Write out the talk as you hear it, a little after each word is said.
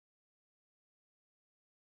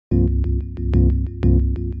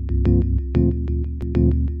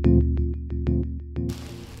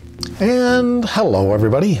And hello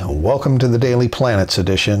everybody, welcome to the Daily Planets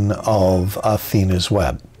edition of Athena's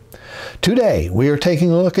Web. Today we are taking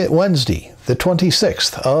a look at Wednesday, the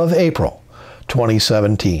 26th of April,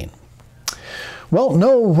 2017. Well,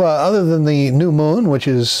 other than the new moon, which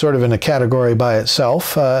is sort of in a category by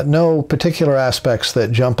itself, no particular aspects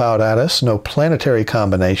that jump out at us, no planetary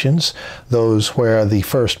combinations, those where the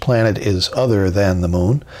first planet is other than the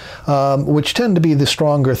moon, which tend to be the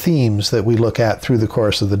stronger themes that we look at through the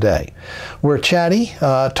course of the day. We're chatty,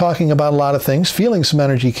 talking about a lot of things, feeling some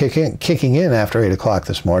energy kicking in after 8 o'clock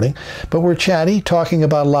this morning, but we're chatty, talking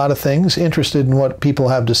about a lot of things, interested in what people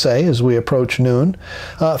have to say as we approach noon,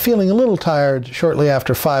 feeling a little tired shortly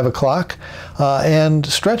after 5 o'clock, and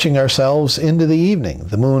stretching ourselves into the evening.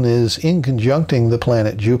 The moon is inconjuncting the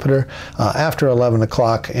planet Jupiter after 11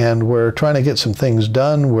 o'clock, and we're trying to get some things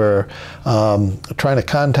done. We're trying to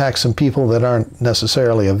contact some people that aren't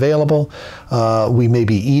necessarily available. We may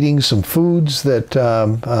be eating some foods that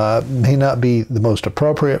may not be the most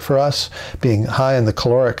appropriate for us, being high in the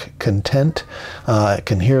caloric content. I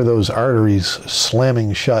can hear those arteries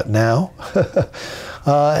slamming shut now.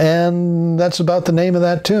 And that's about the name of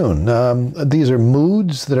that tune. These are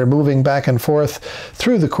moods that are moving back and forth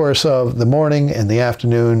through the course of the morning and the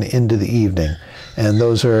afternoon into the evening. And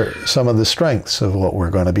those are some of the strengths of what we're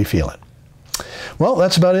going to be feeling. Well,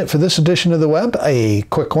 that's about it for this edition of the web. A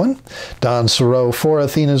quick one. Don Sarow for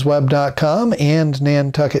AthenasWeb.com and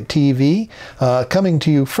Nantucket TV, coming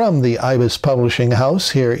to you from the IBIS Publishing House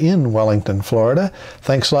here in Wellington, Florida.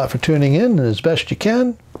 Thanks a lot for tuning in, and as best you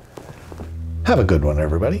can, have a good one,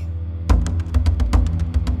 everybody.